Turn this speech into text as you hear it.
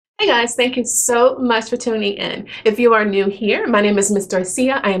Hey guys, thank you so much for tuning in. If you are new here, my name is Miss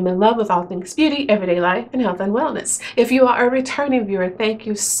Dorcia. I am in love with all things beauty, everyday life, and health and wellness. If you are a returning viewer, thank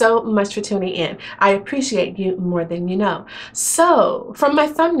you so much for tuning in. I appreciate you more than you know. So, from my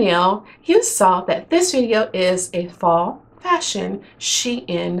thumbnail, you saw that this video is a fall fashion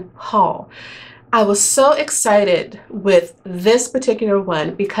Shein haul. I was so excited with this particular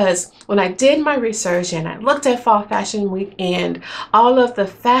one because when I did my research and I looked at Fall Fashion Week and all of the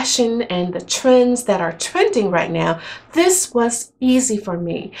fashion and the trends that are trending right now, this was easy for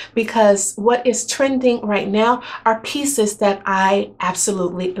me because what is trending right now are pieces that I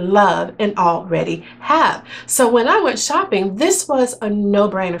absolutely love and already have. So when I went shopping, this was a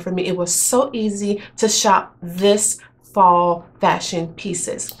no-brainer for me. It was so easy to shop this fall fashion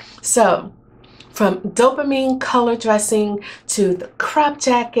pieces. So from dopamine color dressing to the crop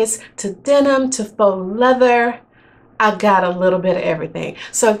jackets to denim to faux leather, I got a little bit of everything.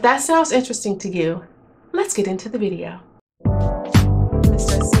 So if that sounds interesting to you, let's get into the video.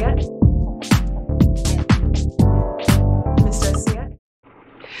 Mr. Siak? Mr. Siak?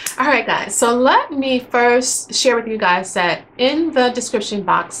 All right, guys, so let me first share with you guys that in the description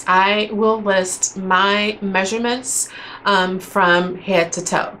box, I will list my measurements from head to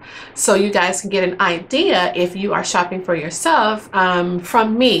toe. So you guys can get an idea if you are shopping for yourself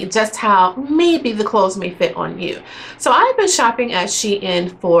from me, just how maybe the clothes may fit on you. So I've been shopping at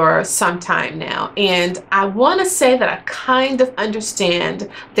Shein for some time now, and I want to say that I kind of understand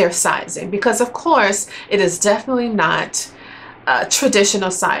their sizing because of course it is definitely not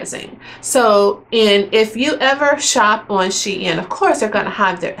traditional sizing. So if you ever shop on Shein, of course they're going to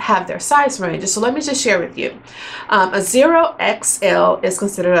have their size ranges. So let me just share with you. A 0XL is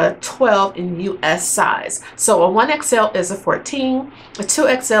considered a 12 in US size. So a 1XL is a 14, a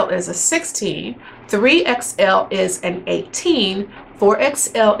 2XL is a 16, 3XL is an 18,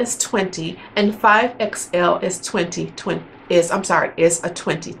 4XL is 20, and 5XL is a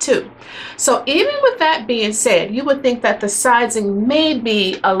 22. So even with that being said, you would think that the sizing may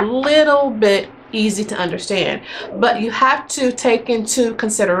be a little bit easy to understand, but you have to take into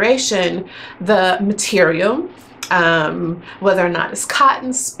consideration the material, whether or not it's cotton,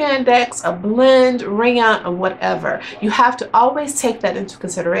 spandex, a blend, rayon, or whatever. You have to always take that into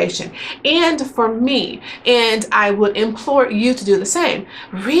consideration. And for me, and I would implore you to do the same,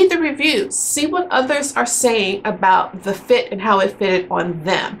 read the reviews, see what others are saying about the fit and how it fitted on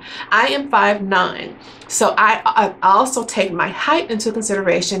them. I am 5'9", so I also take my height into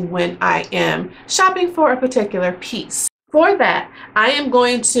consideration when I am shopping for a particular piece. For that, I am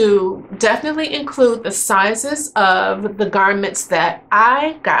going to definitely include the sizes of the garments that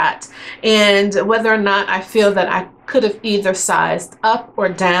I got and whether or not I feel that I could have either sized up or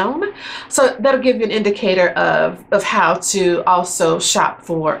down. So that'll give you an indicator of how to also shop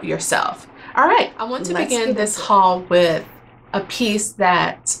for yourself. All right, I want to begin this haul with a piece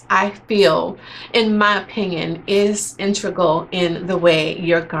that I feel, in my opinion, is integral in the way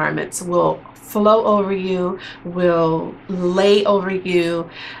your garments will flow over you, will lay over you,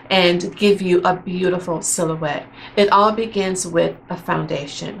 and give you a beautiful silhouette. It all begins with a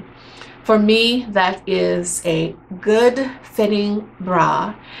foundation. For me, that is a good fitting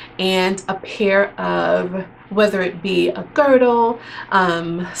bra and a pair of, whether it be a girdle,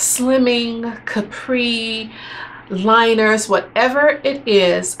 slimming, capri, liners, whatever it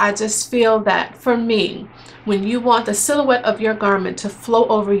is. I just feel that for me, when you want the silhouette of your garment to flow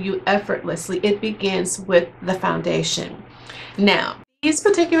over you effortlessly, it begins with the foundation. Now, these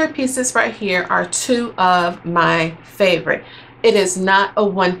particular pieces right here are two of my favorite. It is not a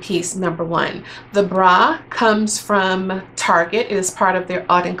one-piece number one. The bra comes from Target. It is part of their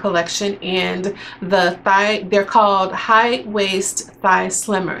autumn collection, and they're called high waist thigh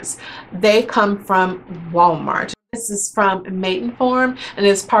slimmers. They come from Walmart. This is from Maidenform and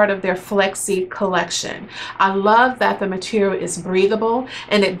is part of their Flexi collection. I love that the material is breathable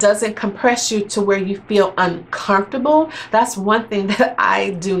and it doesn't compress you to where you feel uncomfortable. That's one thing that I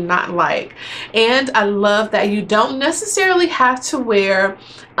do not like. And I love that you don't necessarily have to wear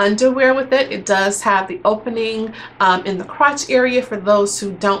underwear with it. It does have the opening in the crotch area for those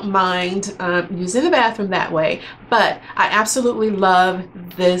who don't mind using the bathroom that way. But I absolutely love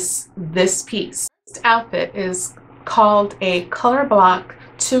this piece. This outfit is called a ColorBlock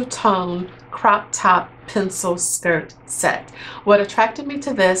two-tone crop top pencil skirt set. What attracted me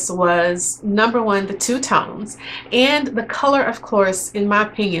to this was, number one, the two tones, and the color, of course, in my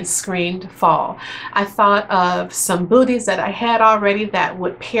opinion, screamed fall. I thought of some booties that I had already that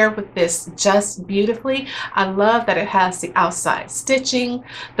would pair with this just beautifully. I love that it has the outside stitching.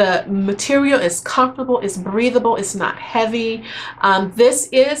 The material is comfortable, it's breathable, it's not heavy. This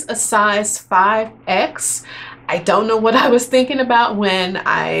is a size 5X. I don't know what I was thinking about when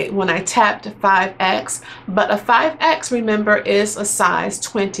I tapped 5X, but a 5X, remember, is a size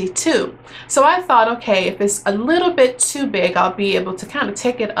 22. So I thought, okay, if it's a little bit too big, I'll be able to kind of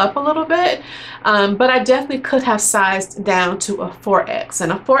take it up a little bit. But I definitely could have sized down to a 4X,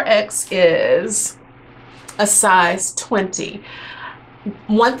 and a 4X is a size 20.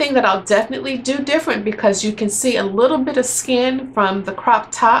 One thing that I'll definitely do different, because you can see a little bit of skin from the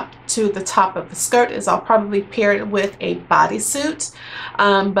crop top to the top of the skirt, is I'll probably pair it with a bodysuit.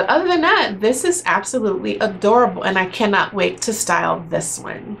 But other than that, this is absolutely adorable, and I cannot wait to style this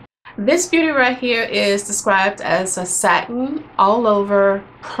one. This beauty right here is described as a satin all over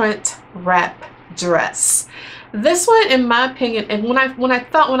print wrap dress. This one, in my opinion, and when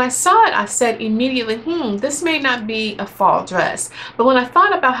I saw it, I said immediately, this may not be a fall dress. But when I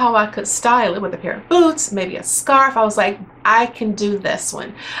thought about how I could style it with a pair of boots, maybe a scarf, I was like, I can do this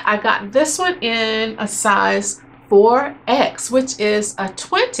one. I got this one in a size 4X, which is a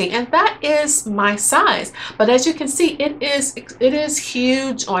 20, and that is my size. But as you can see, it is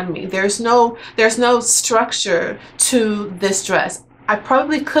huge on me. There's no structure to this dress. I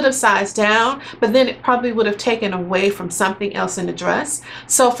probably could have sized down, but then it probably would have taken away from something else in the dress.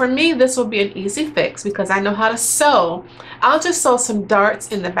 So for me, this will be an easy fix because I know how to sew. I'll just sew some darts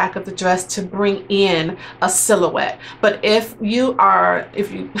in the back of the dress to bring in a silhouette. But if you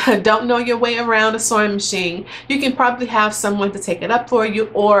don't know your way around a sewing machine, you can probably have someone to take it up for you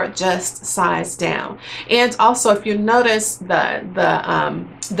or just size down. And also, if you notice the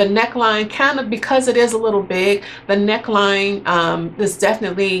neckline, kind of, because it is a little big, the neckline is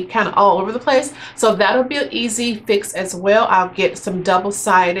definitely kind of all over the place. So that'll be an easy fix as well. I'll get some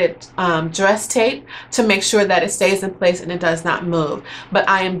double-sided dress tape to make sure that it stays in place and it does not move. But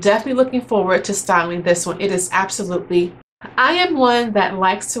I am definitely looking forward to styling this one. It is absolutely, I am one that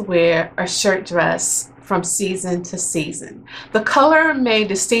likes to wear a shirt dress from season to season. The color may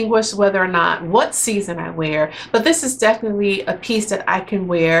distinguish whether or not what season I wear, but this is definitely a piece that I can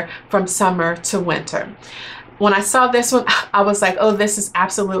wear from summer to winter. When I saw this one, I was like, oh, this is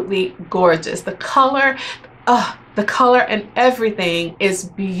absolutely gorgeous. The color and everything is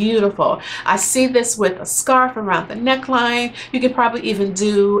beautiful. I see this with a scarf around the neckline. You could probably even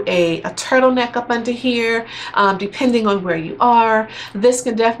do a turtleneck up under here, depending on where you are. This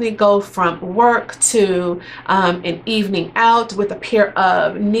can definitely go from work to an evening out with a pair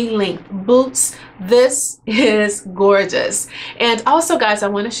of knee-length boots. This is gorgeous. And also, guys, I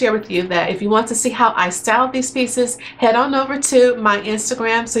want to share with you that if you want to see how I styled these pieces, head on over to my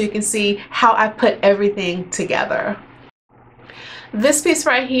Instagram so you can see how I put everything together. This piece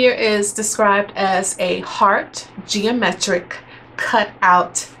right here is described as a heart geometric cut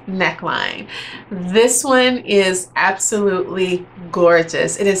out neckline. This one is absolutely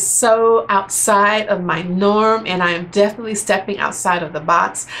gorgeous. It is so outside of my norm, and I am definitely stepping outside of the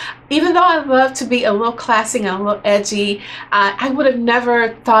box. Even though I love to be a little classy and a little edgy, I would have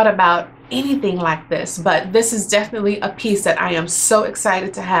never thought about anything like this, but this is definitely a piece that I am so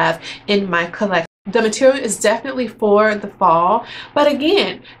excited to have in my collection. The material is definitely for the fall, but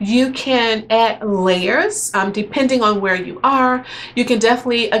again, you can add layers depending on where you are. You can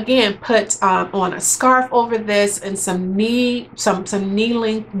definitely, again, put on a scarf over this and some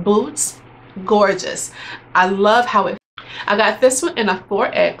knee-length boots. Gorgeous. I love how it. I got this one in a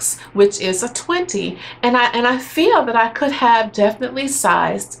 4X, which is a 20, and I feel that I could have definitely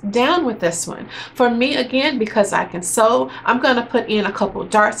sized down with this one. For me, again, because I can sew, I'm going to put in a couple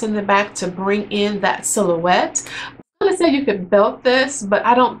darts in the back to bring in that silhouette. I'm going to say you could belt this, but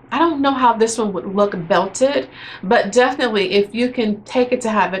I don't know how this one would look belted. But definitely, if you can take it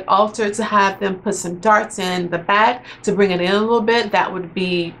to have it altered, to have them put some darts in the back to bring it in a little bit, that would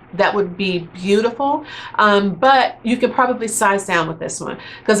be beautiful. But you could probably size down with this one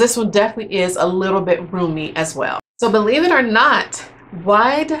because this one definitely is a little bit roomy as well. So believe it or not,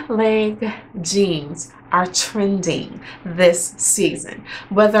 wide leg jeans are trending this season.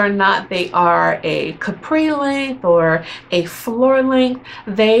 Whether or not they are a capri length or a floor length,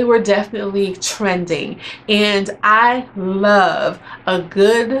 they were definitely trending. And I love a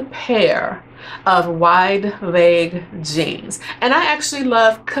good pair of wide leg jeans, and I actually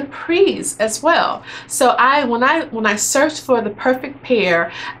love capris as well. So when I searched for the perfect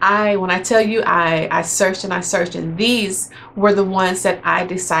pair, when I tell you I searched and I searched, and these were the ones that I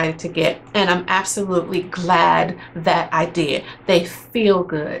decided to get, and I'm absolutely glad that I did. They feel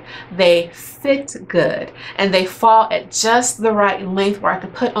good, they fit good, and they fall at just the right length where I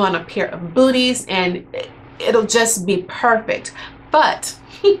can put on a pair of booties and it'll just be perfect. But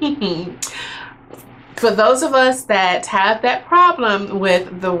for those of us that have that problem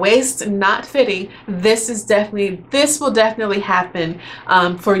with the waist not fitting, this will definitely happen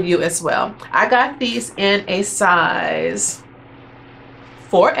for you as well. I got these in a size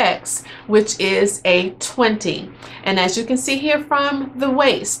 4X, which is a 20. And as you can see here from the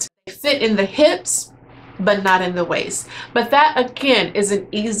waist, they fit in the hips, but not in the waist. But that again is an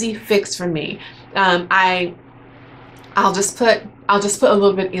easy fix for me. I'll just put a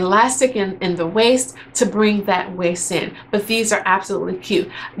little bit elastic in the waist to bring that waist in. But these are absolutely cute.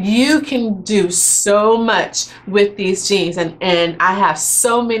 You can do so much with these jeans, and I have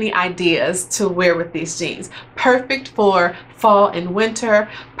so many ideas to wear with these jeans. Perfect for fall and winter,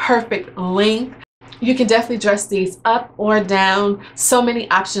 perfect length. You can definitely dress these up or down. So many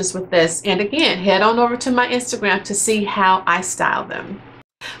options with this. And again, head on over to my Instagram to see how I style them.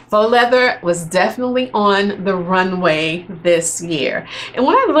 Faux leather was definitely on the runway this year. And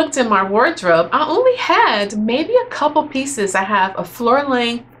when I looked in my wardrobe, I only had maybe a couple pieces. I have a floor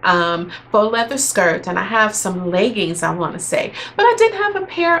length faux leather skirt, and I have some leggings, I want to say. But I didn't have a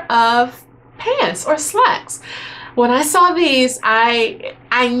pair of pants or slacks. When I saw these, I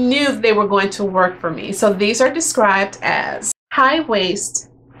knew they were going to work for me. So these are described as high waist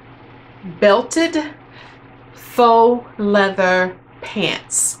belted faux leather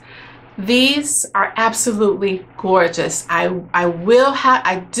pants. These are absolutely gorgeous. I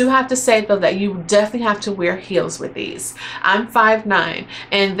do have to say though that you definitely have to wear heels with these. I'm 5'9",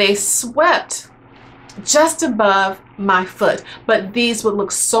 and they swept just above my foot, but these would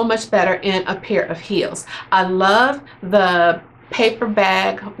look so much better in a pair of heels. I love the paper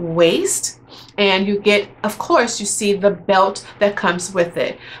bag waist, and you get, of course, you see the belt that comes with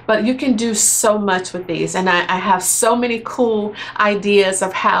it, but you can do so much with these, and I have so many cool ideas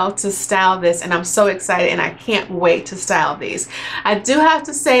of how to style this, and I'm so excited, and I can't wait to style these. I do have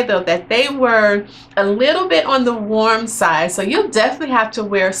to say though that they were a little bit on the warm side, so you'll definitely have to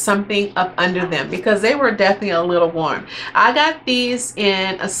wear something up under them because they were definitely a little warm. I got these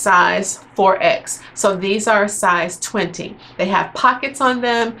in a size 4X, so these are a size 20. They have pockets on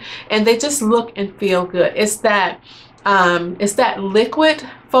them, and they just look and feel good. It's that liquid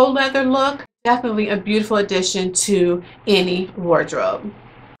faux leather look. Definitely a beautiful addition to any wardrobe.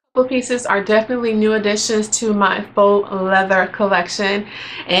 Couple pieces are definitely new additions to my faux leather collection.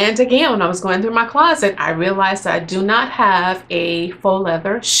 And again, when I was going through my closet, I realized that I do not have a faux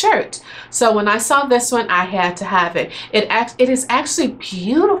leather shirt. So when I saw this one, I had to have it. It is actually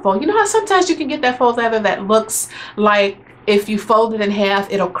beautiful. You know how sometimes you can get that faux leather that looks like if you fold it in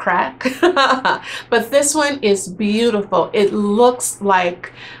half, it'll crack. But this one is beautiful. It looks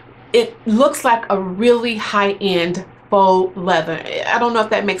like a really high-end faux leather. I don't know if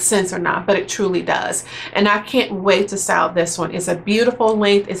that makes sense or not, but it truly does. And I can't wait to style this one. It's a beautiful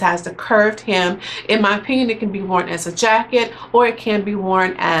length. It has the curved hem. In my opinion, it can be worn as a jacket, or it can be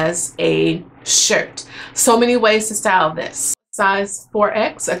worn as a shirt. So many ways to style this. Size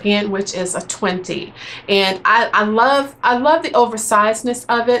 4X again, which is a 20, and I love the oversizedness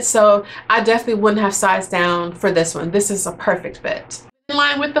of it, so I definitely wouldn't have sized down for this one. This is a perfect fit. In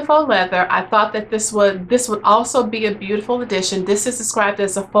line with the faux leather, I thought that this would also be a beautiful addition. This is described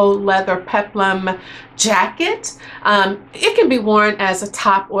as a faux leather peplum jacket. It can be worn as a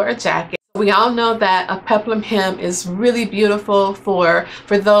top or a jacket. We all know that a peplum hem is really beautiful for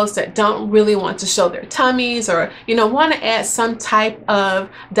those that don't really want to show their tummies, or want to add some type of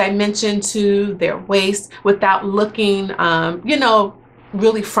dimension to their waist without looking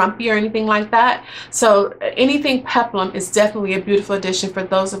really frumpy or anything like that. So anything peplum is definitely a beautiful addition for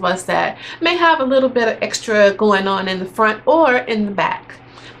those of us that may have a little bit of extra going on in the front or in the back.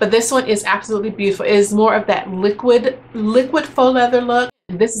 But this one is absolutely beautiful. It is more of that liquid faux leather look.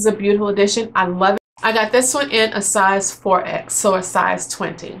 This is a beautiful addition. I love it. I got this one in a size 4X, so a size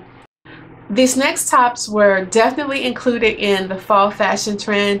 20. These next tops were definitely included in the fall fashion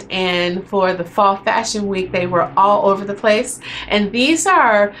trend, and for the fall fashion week they were all over the place. And these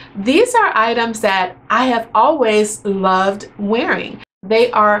are items that I have always loved wearing.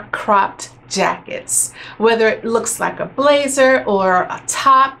 They are cropped jackets, whether it looks like a blazer or a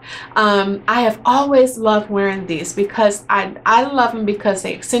top. I have always loved wearing these because I love them because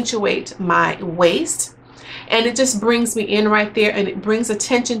they accentuate my waist. And it just brings me in right there, and it brings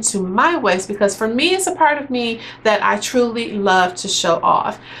attention to my waist, because for me, it's a part of me that I truly love to show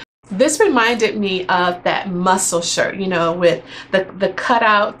off. This reminded me of that muscle shirt, you know, with the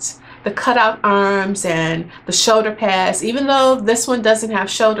cutout arms and the shoulder pads. Even though this one doesn't have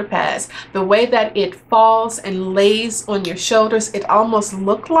shoulder pads, the way that it falls and lays on your shoulders, it almost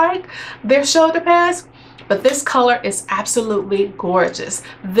looked like they're shoulder pads. But this color is absolutely gorgeous.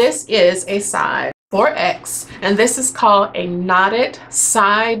 This is a size 4X, and this is called a knotted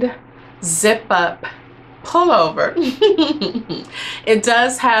side zip up pullover. It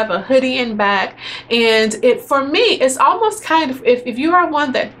does have a hoodie in back, and it, for me, it's almost kind of, if you are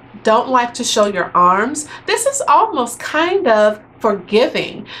one that don't like to show your arms, this is almost kind of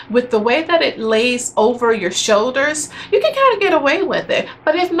forgiving. With the way that it lays over your shoulders, you can kind of get away with it.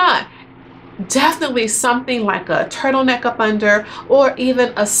 But if not, definitely something like a turtleneck up under, or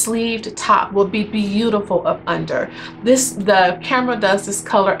even a sleeved top will be beautiful up under. The camera does this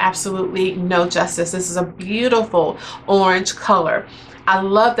color absolutely no justice. This is a beautiful orange color. I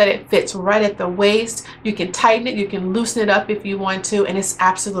love that it fits right at the waist. You can tighten it, you can loosen it up if you want to, and it's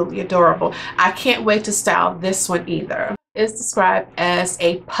absolutely adorable. I can't wait to style this one either. It's described as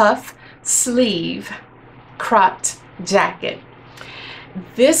a puff sleeve cropped jacket.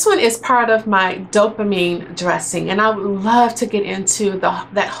 This one is part of my dopamine dressing, and I would love to get into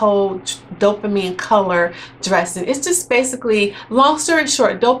that whole dopamine color dressing. It's just basically, long story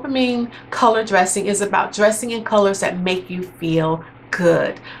short, dopamine color dressing is about dressing in colors that make you feel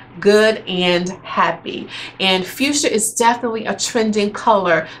good and happy. And fuchsia is definitely a trending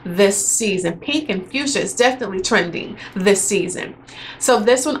color this season. Pink and fuchsia is definitely trending this season. So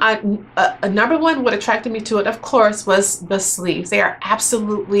this one, number one, what attracted me to it, of course, was the sleeves. They are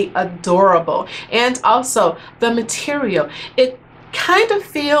absolutely adorable. And also the material. It kind of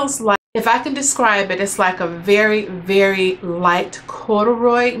feels like, if I can describe it, it's like a very, very light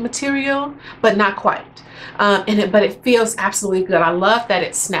corduroy material, but not quite. But it feels absolutely good. I love that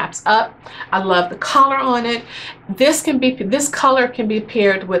it snaps up. I love the color on it. This color can be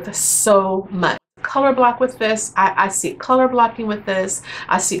paired with so much. Color block with this. I see color blocking with this.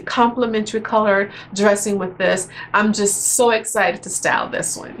 I see complementary color dressing with this. I'm just so excited to style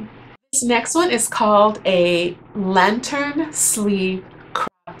this one. This next one is called a lantern sleeve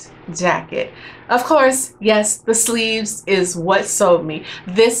cropped jacket. Of course, yes, the sleeves is what sold me.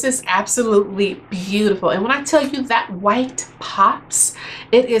 This is absolutely beautiful. And when I tell you that white pops,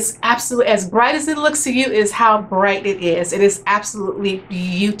 it is absolutely, as bright as it looks to you is how bright it is. It is absolutely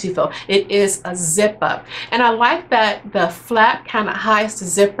beautiful. It is a zip up. And I like that the flap kind of hides the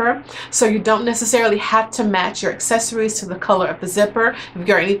zipper, so you don't necessarily have to match your accessories to the color of the zipper. If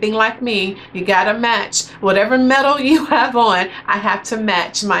you're anything like me, you gotta match whatever metal you have on. I have to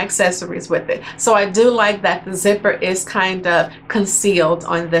match my accessories with it. So I do like that the zipper is kind of concealed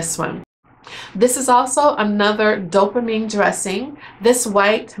on this one. This is also another dopamine dressing. This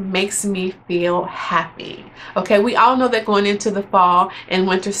white makes me feel happy. Okay, we all know that going into the fall and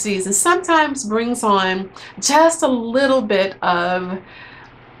winter season sometimes brings on just a little bit of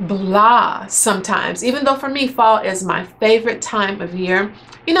blah sometimes. Even though for me, fall is my favorite time of year,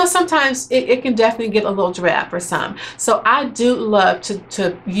 you know, sometimes it can definitely get a little drab for some. So I do love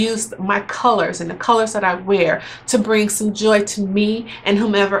to use my colors and the colors that I wear to bring some joy to me and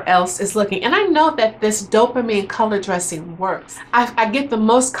whomever else is looking. And I know that this dopamine color dressing works. I get the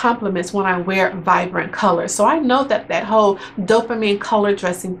most compliments when I wear vibrant colors. So I know that that whole dopamine color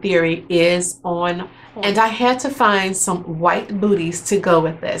dressing theory is on. And I had to find some white booties to go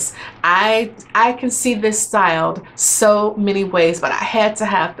with this. I can see this styled so many ways, but I had to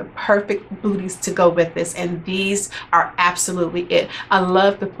have the perfect booties to go with this, and these are absolutely it. I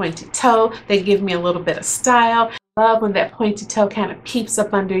love the pointy toe. They give me a little bit of style. I love when that pointy toe kind of peeps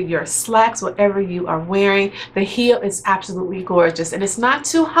up under your slacks, whatever you are wearing. The heel is absolutely gorgeous, and it's not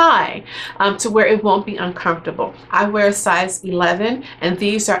too high to where it won't be uncomfortable. I wear a size 11, and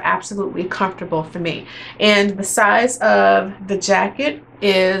these are absolutely comfortable for me. And the size of the jacket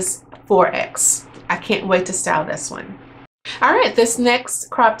is 4X. I can't wait to style this one. All right, this next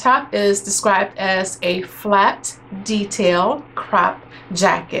crop top is described as a flat detail crop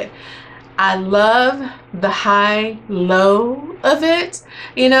jacket. I love the high-low of it,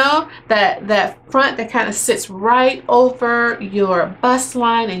 you know, that front that kind of sits right over your bust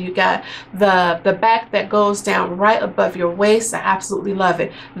line, and you got the back that goes down right above your waist. I absolutely love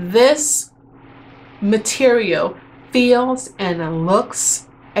it. This material feels and looks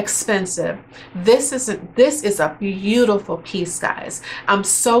expensive. This is a beautiful piece, guys. I'm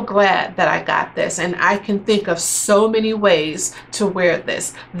so glad that I got this, and I can think of so many ways to wear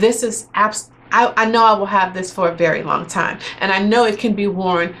this. This is I know I will have this for a very long time, and I know it can be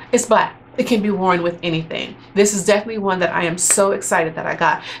worn. It's black. It can be worn with anything. This is definitely one that I am so excited that I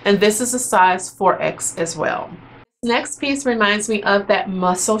got, and this is a size 4X as well. Next piece reminds me of that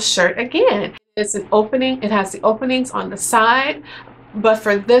muscle shirt again. It's an opening. It has the openings on the side. But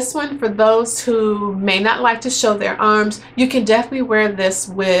for this one, for those who may not like to show their arms, you can definitely wear this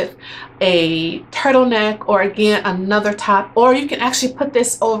with a turtleneck, or again, another top, or you can actually put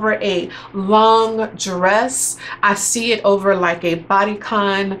this over a long dress. I see it over like a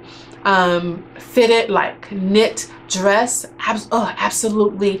bodycon fitted like knit dress.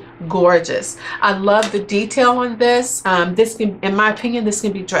 Absolutely gorgeous. I love the detail on this. This can, in my opinion, this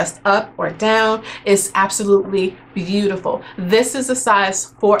can be dressed up or down. It's absolutely beautiful. This is a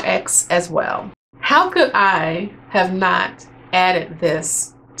size 4X as well. How could I have not added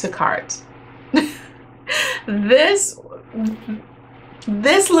this to cart?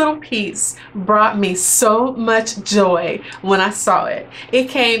 This little piece brought me so much joy when I saw it. It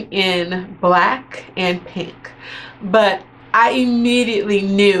came in black and pink, but I immediately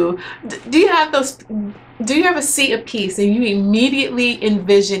knew. Do you ever see a piece and you immediately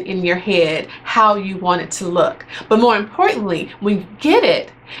envision in your head how you want it to look? But more importantly, when you get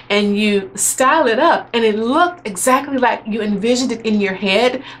it and you style it up and it looked exactly like you envisioned it in your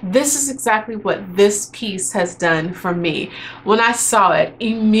head, this is exactly what this piece has done for me. When I saw it,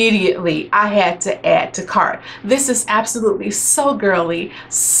 immediately I had to add to cart. This is absolutely so girly,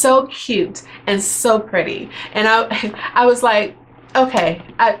 so cute, and so pretty. And I was like, okay,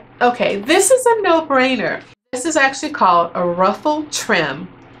 this is a no-brainer. This is actually called a ruffle trim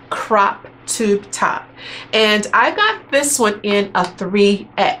crop tube top, and I got this one in a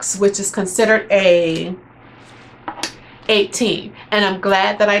 3X, which is considered a 18, and I'm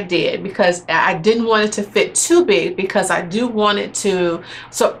glad that I did, because I didn't want it to fit too big, because I do want it to,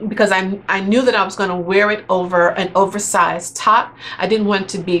 because I knew that I was going to wear it over an oversized top. I didn't want it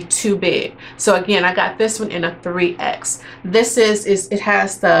to be too big. So again, I got this one in a 3X. This it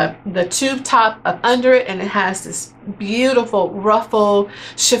has the tube top up under it, and it has this beautiful ruffle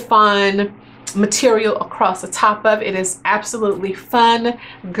chiffon material across the top of it. It is absolutely fun,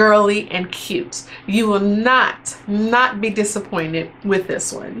 girly, and cute. You will not be disappointed with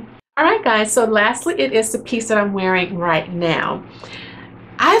this one. All right, guys, so lastly, it is the piece that I'm wearing right now.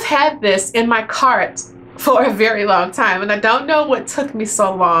 I've had this in my cart for a very long time, and I don't know what took me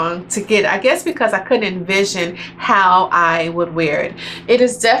so long to get it. I guess because I couldn't envision how I would wear it. It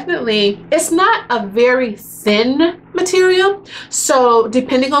is definitely, it's not a very thin material, so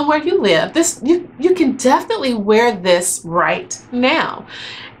depending on where you live, you can definitely wear this right now.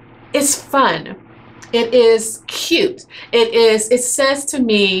 It's fun. It is cute. It says to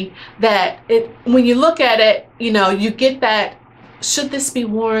me that when you look at it, you know, you get that, should this be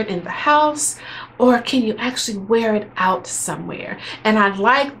worn in the house, or can you actually wear it out somewhere? And I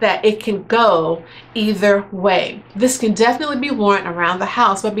like that it can go either way. This can definitely be worn around the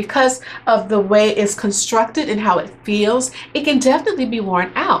house, but because of the way it's constructed and how it feels, it can definitely be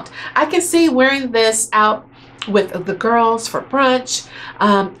worn out. I can see wearing this out with the girls for brunch,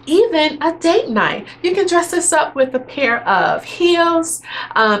 even a date night. You can dress this up with a pair of heels.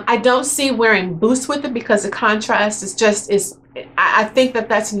 I don't see wearing boots with it, because the contrast is I think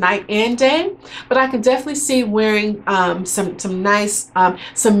that's night and day, but I can definitely see wearing some nice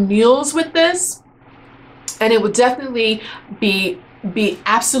some mules with this, and it would definitely be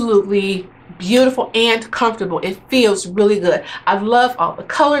absolutely beautiful and comfortable. It feels really good. I love all the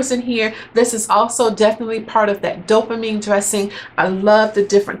colors in here. This is also definitely part of that dopamine dressing. I love the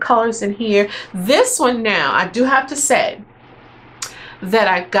different colors in here. This one, now I do have to say that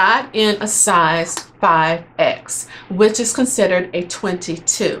I got in a size 5X, which is considered a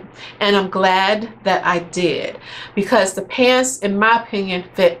 22, and I'm glad that I did, because the pants, in my opinion,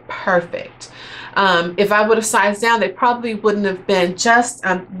 fit perfect. If I would have sized down, they probably wouldn't have been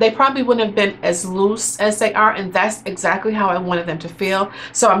they probably wouldn't have been as loose as they are, and that's exactly how I wanted them to feel.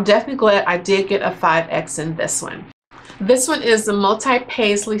 So I'm definitely glad I did get a 5X in this one. This one is the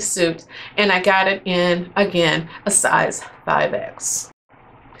multi-paisley suit, and I got it in, again, a size 5X.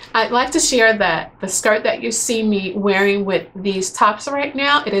 I'd like to share that the skirt that you see me wearing with these tops right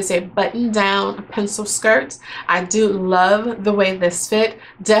now, it is a button-down pencil skirt. I do love the way this fit.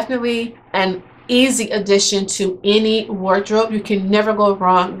 Definitely an easy addition to any wardrobe. You can never go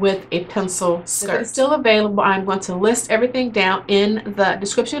wrong with a pencil skirt. It's still available. I'm going to list everything down in the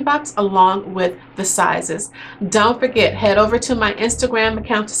description box along with the sizes. Don't forget, head over to my Instagram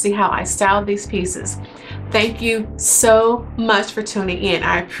account to see how I style these pieces. Thank you so much for tuning in.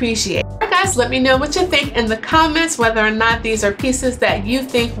 I appreciate it. Alright guys, let me know what you think in the comments, whether or not these are pieces that you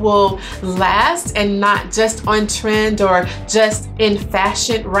think will last and not just on trend or just in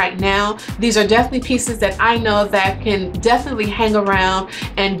fashion right now. These are definitely pieces that I know that can definitely hang around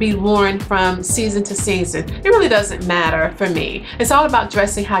and be worn from season to season. It really doesn't matter for me. It's all about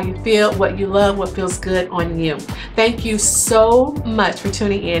dressing how you feel, what you love, what feels good on you. Thank you so much for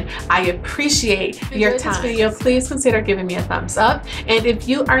tuning in. I appreciate your time. Video, please consider giving me a thumbs up, and if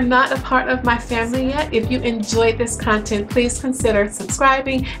you are not a part of my family yet, if you enjoyed this content, please consider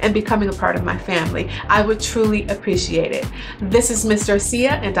subscribing and becoming a part of my family. I would truly appreciate it. This is Mr.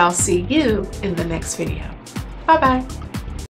 Sia, and I'll see you in the next video. Bye bye.